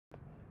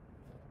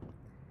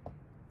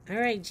All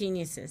right,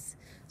 geniuses.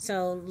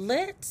 So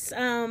let's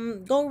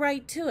go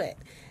right to it.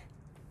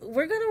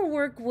 We're going to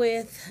work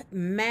with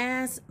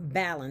mass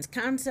balance,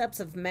 concepts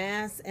of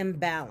mass and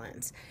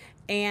balance.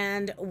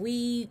 And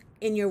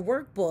in your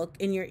workbook,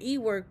 in your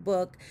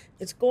e-workbook,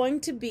 it's going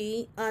to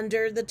be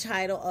under the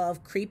title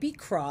of Creepy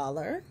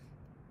Crawler.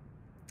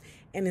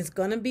 And it's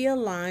going to be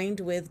aligned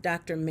with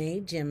Dr.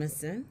 Mae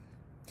Jemison,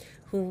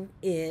 who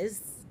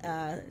is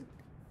an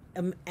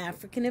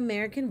African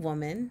American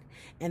woman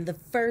and the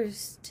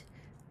first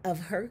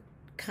of her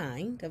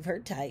kind, of her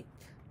type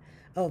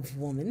of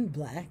woman,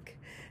 black,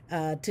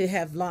 to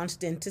have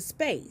launched into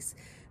space.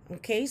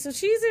 Okay, so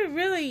she's a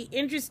really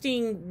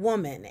interesting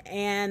woman,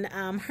 and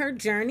her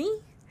journey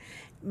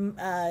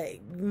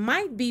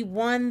might be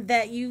one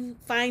that you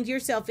find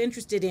yourself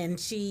interested in.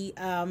 She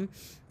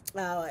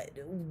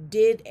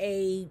did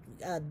a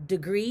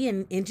degree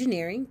in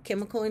engineering,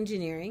 chemical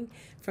engineering.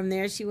 From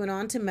there, she went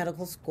on to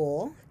medical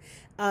school.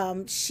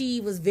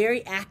 She was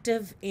very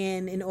active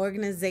in an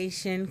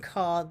organization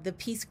called the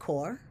Peace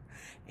Corps,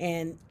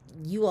 and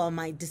you all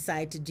might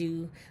decide to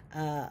do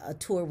a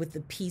tour with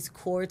the Peace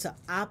Corps. It's an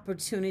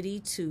opportunity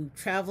to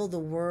travel the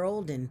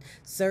world and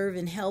serve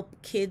and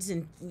help kids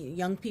and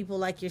young people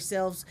like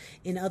yourselves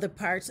in other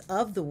parts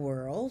of the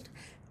world.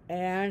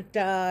 And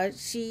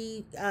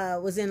she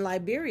was in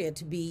Liberia,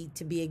 to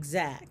be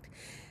exact.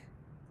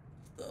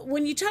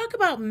 When you talk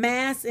about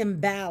mass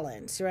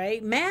imbalance,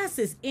 right? Mass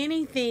is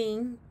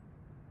anything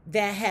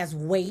that has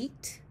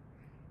weight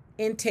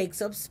and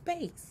takes up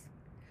space.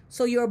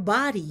 So your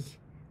body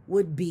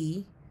would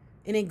be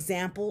an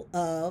example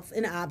of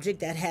an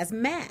object that has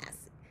mass.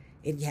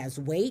 It has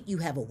weight, you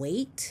have a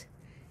weight,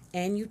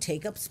 and you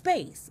take up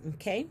space,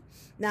 okay?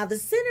 Now, the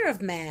center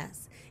of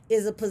mass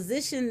is a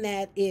position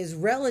that is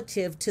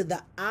relative to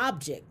the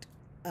object,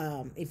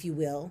 if you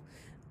will,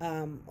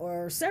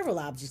 or several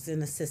objects in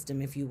the system,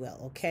 if you will,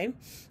 okay?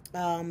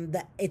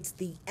 It's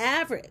the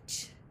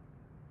average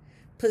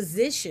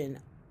position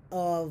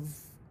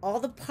of all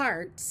the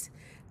parts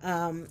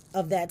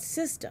of that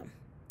system,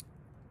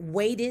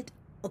 weighted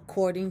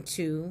according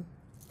to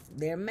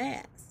their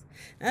mass.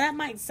 Now that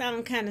might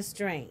sound kind of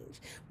strange.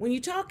 When you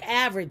talk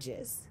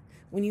averages,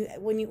 when you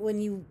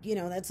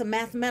that's a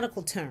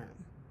mathematical term.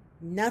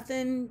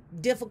 Nothing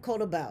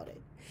difficult about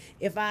it.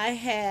 If I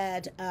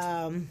had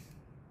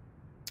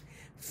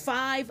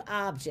 5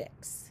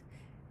 objects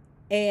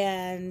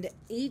and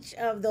each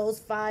of those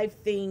 5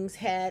 things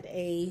had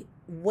a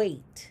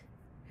weight,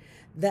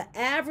 the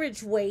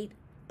average weight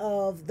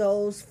of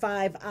those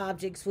 5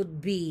 objects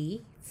would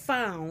be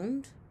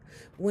found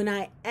when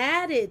I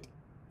added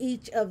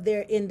each of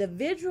their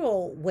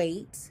individual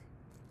weights,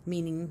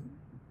 meaning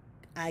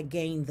I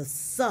gained the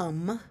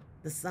sum.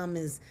 The sum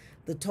is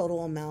the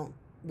total amount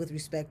with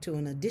respect to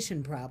an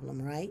addition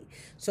problem, right?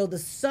 So the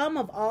sum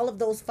of all of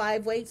those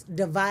 5 weights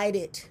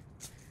divided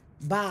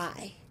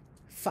by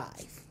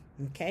 5,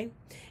 okay?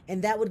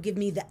 And that would give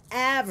me the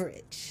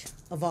average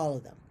of all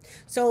of them.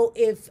 So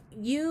if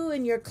you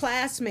and your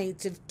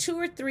classmates, if 2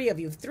 or 3 of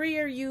you, if 3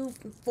 of you,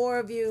 4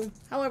 of you,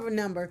 however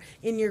number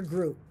in your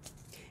group,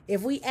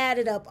 if we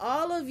added up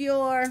all of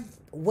your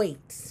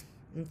weights,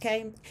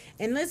 okay?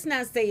 And let's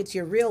not say it's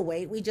your real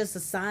weight. We just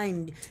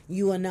assigned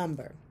you a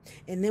number.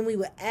 And then we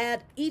would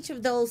add each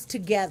of those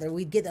together.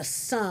 We'd get a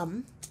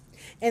sum.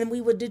 And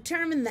we would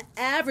determine the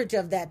average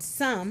of that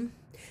sum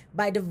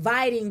by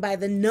dividing by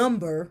the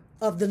number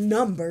of the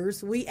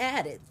numbers we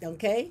added,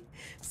 okay?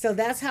 So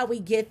that's how we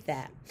get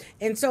that.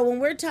 And so when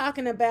we're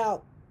talking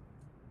about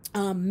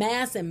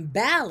mass and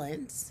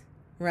balance,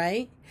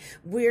 right,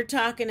 we're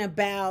talking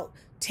about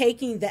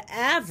taking the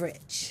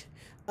average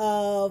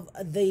of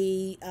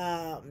the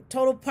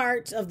total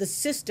parts of the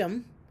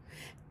system,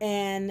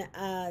 and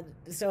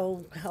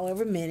so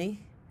however many,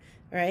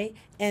 right,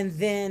 and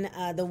then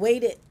the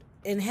weighted,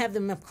 and have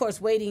them, of course,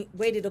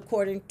 weighted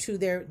according to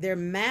their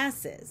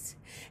masses.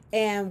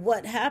 And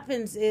what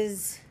happens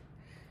is,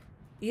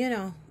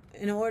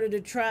 in order to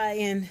try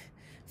and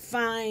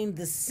find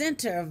the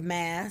center of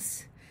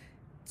mass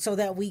so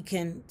that we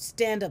can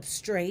stand up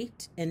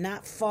straight and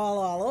not fall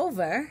all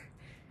over,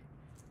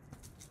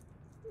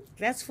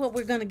 that's what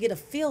we're going to get a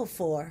feel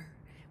for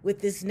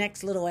with this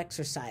next little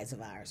exercise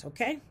of ours,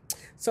 okay?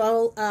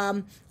 So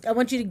I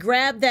want you to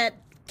grab that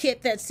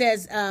kit that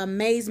says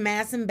MAE'S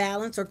Mass and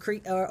Balance,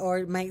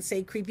 or might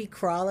say Creepy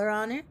Crawler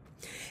on it.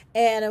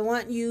 And I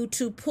want you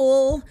to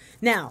pull.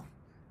 Now,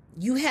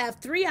 you have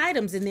 3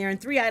 items in there, and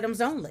 3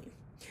 items only.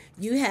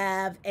 You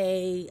have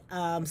a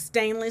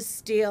stainless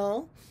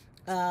steel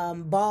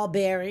ball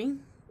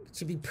bearing. It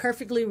should be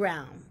perfectly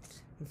round,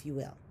 if you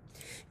will.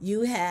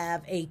 You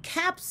have a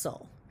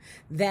capsule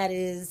that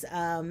is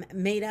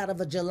made out of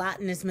a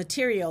gelatinous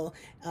material.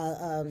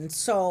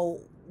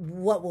 So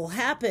what will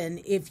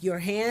happen if your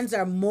hands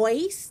are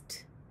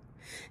moist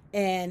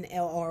and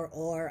or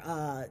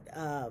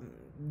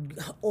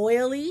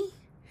oily,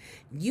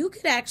 you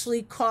could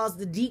actually cause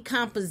the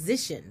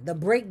decomposition, the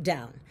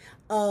breakdown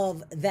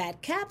of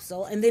that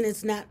capsule, and then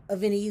it's not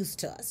of any use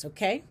to us,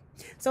 okay?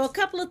 So a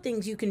couple of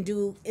things you can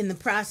do in the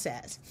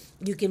process.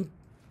 You can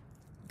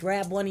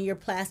grab one of your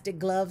plastic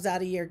gloves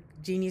out of your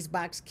Genius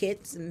Box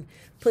kits and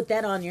put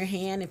that on your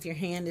hand if your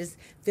hand is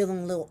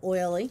feeling a little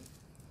oily.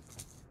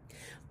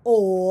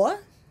 Or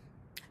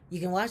you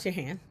can wash your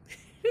hand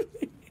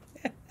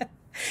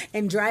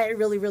and dry it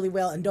really, really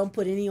well, and don't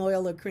put any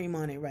oil or cream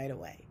on it right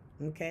away,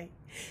 okay?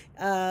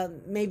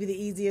 Maybe the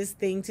easiest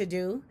thing to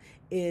do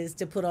is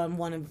to put on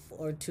one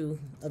or two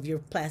of your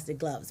plastic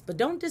gloves. But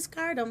don't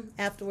discard them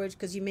afterwards,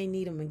 because you may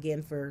need them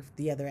again for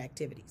the other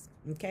activities,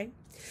 okay?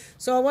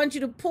 So I want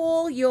you to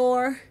pull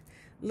your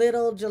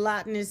little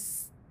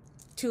gelatinous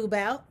tube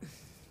out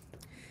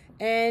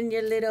and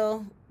your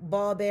little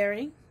ball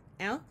bearing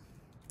out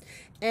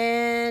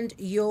and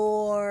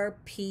your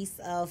piece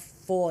of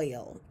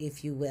foil,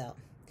 if you will.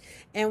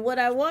 And what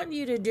I want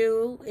you to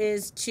do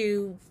is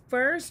to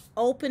first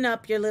open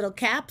up your little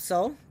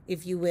capsule,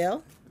 if you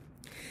will,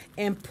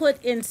 and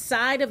put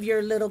inside of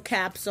your little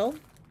capsule,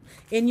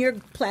 in your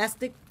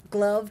plastic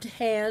gloved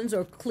hands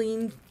or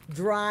clean,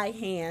 dry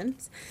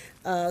hands,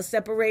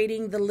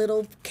 separating the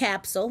little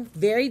capsule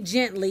very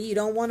gently. You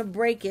don't want to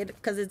break it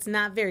because it's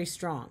not very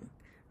strong,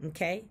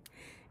 okay?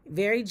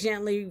 Very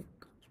gently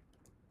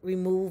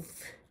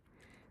remove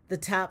the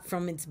top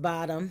from its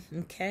bottom,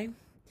 okay?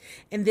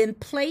 And then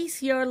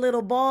place your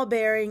little ball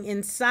bearing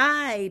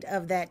inside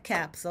of that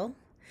capsule,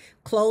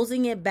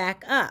 closing it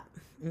back up,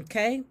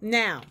 okay?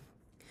 Now,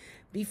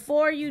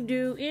 before you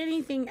do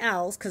anything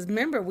else, because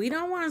remember, we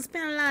don't want to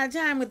spend a lot of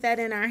time with that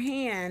in our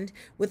hand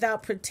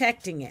without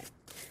protecting it.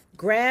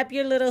 Grab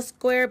your little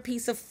square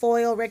piece of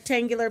foil,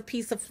 rectangular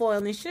piece of foil,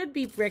 and it should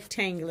be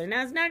rectangular.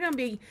 Now, it's not going to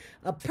be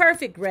a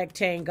perfect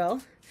rectangle,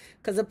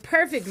 because a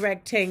perfect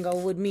rectangle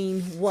would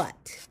mean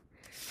what?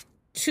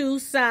 2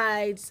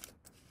 sides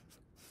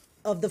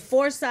of the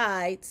 4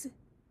 sides,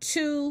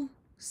 2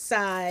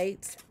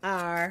 sides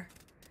are,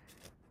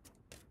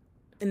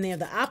 and they're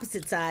the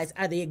opposite sides,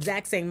 are the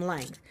exact same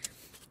length.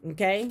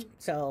 Okay,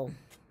 so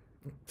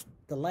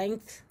the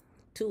length,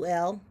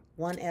 2L,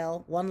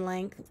 1L, one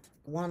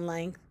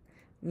length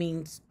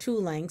means 2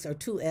 lengths or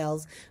 2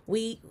 L's.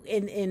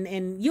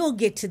 And you'll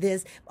get to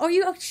this, or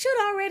you should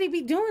already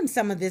be doing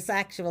some of this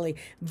actually,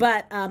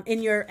 but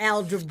in your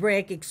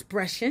algebraic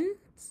expressions,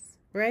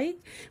 right?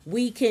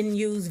 We can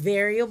use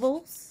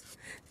variables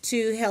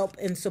to help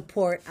and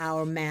support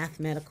our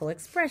mathematical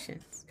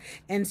expressions.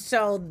 And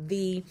so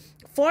the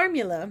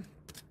formula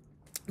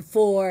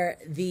for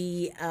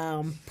the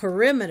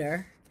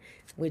perimeter,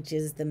 which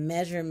is the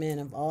measurement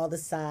of all the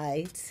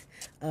sides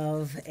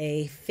of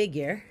a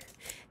figure,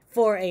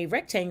 for a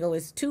rectangle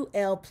is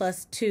 2L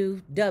plus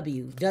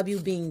 2W. W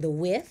being the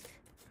width,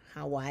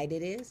 how wide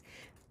it is,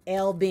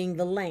 L being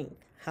the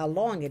length, how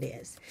long it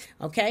is.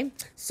 Okay,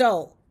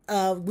 so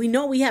we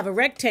know we have a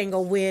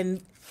rectangle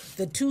when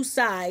the 2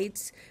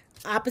 sides,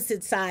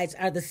 opposite sides,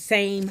 are the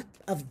same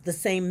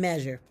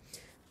measure.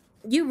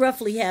 You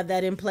roughly have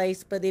that in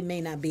place, but it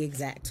may not be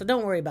exact. So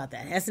don't worry about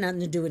that. It has nothing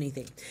to do with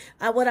anything.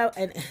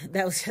 And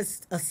that was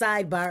just a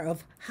sidebar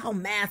of how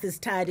math is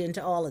tied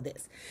into all of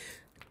this.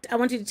 I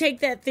want you to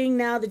take that thing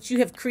now that you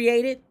have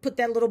created, put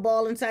that little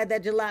ball inside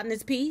that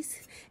gelatinous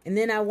piece, and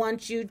then I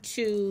want you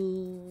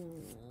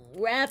to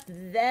wrap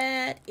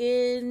that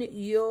in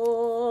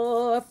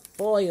your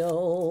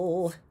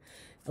foil.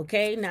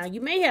 Okay, now you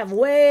may have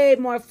way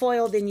more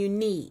foil than you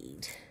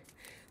need.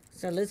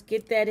 So let's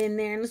get that in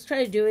there, and let's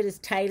try to do it as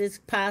tight as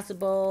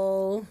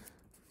possible.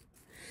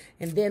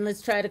 And then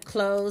let's try to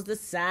close the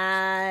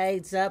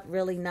sides up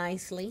really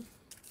nicely.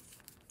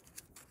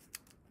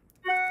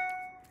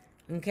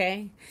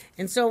 Okay,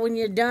 and so when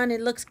you're done,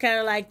 it looks kind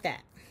of like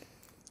that.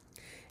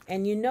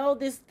 And you know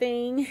this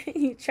thing,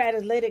 you try to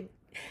let it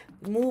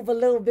move a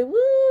little bit,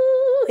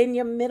 woo, in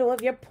your middle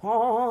of your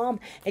palm,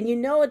 and you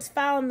know it's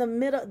found the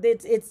middle,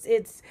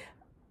 it's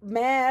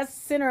mass,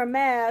 center of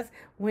mass,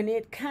 when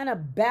it kind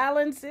of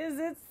balances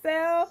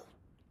itself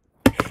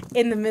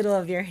in the middle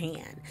of your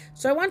hand.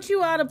 So I want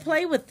you all to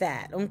play with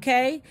that,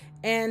 okay?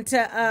 And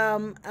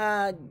to,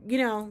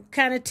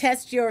 kind of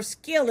test your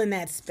skill in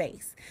that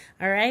space,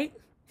 all right?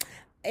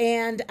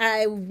 And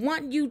I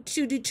want you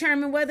to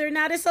determine whether or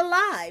not it's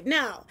alive.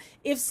 Now,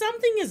 if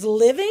something is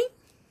living,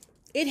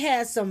 it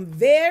has some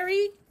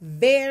very,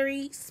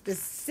 very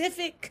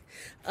specific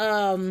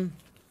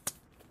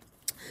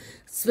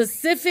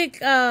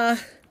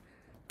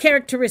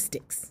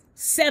characteristics,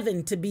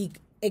 7 to be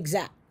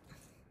exact.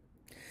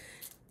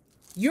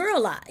 You're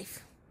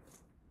alive.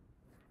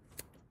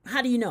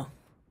 How do you know?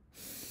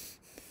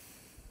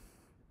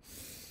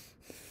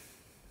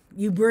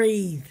 You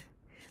breathe.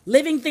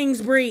 Living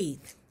things breathe.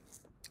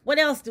 What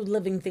else do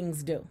living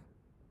things do?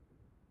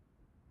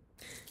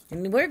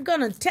 And we're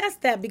going to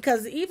test that,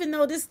 because even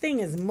though this thing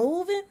is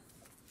moving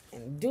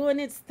and doing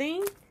its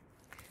thing,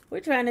 we're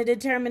trying to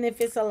determine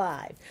if it's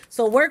alive.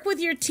 So work with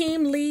your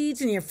team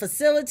leads and your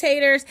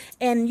facilitators,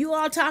 and you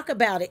all talk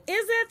about it.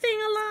 Is that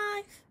thing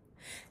alive?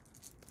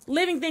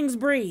 Living things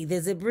breathe.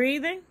 Is it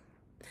breathing?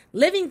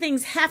 Living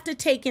things have to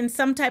take in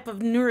some type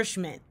of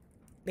nourishment.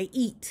 They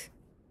eat.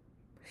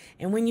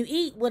 And when you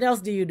eat, what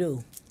else do you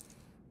do?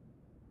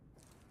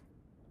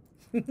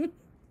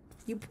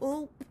 You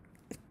poop.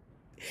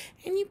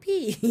 and you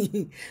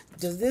pee.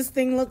 Does this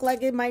thing look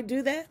like it might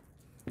do that?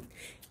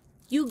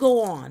 You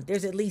go on.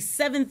 There's at least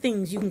 7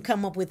 things you can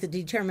come up with to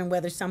determine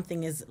whether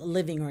something is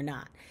living or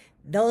not.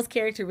 Those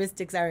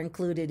characteristics are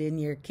included in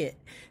your kit.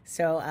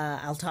 So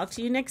I'll talk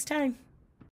to you next time.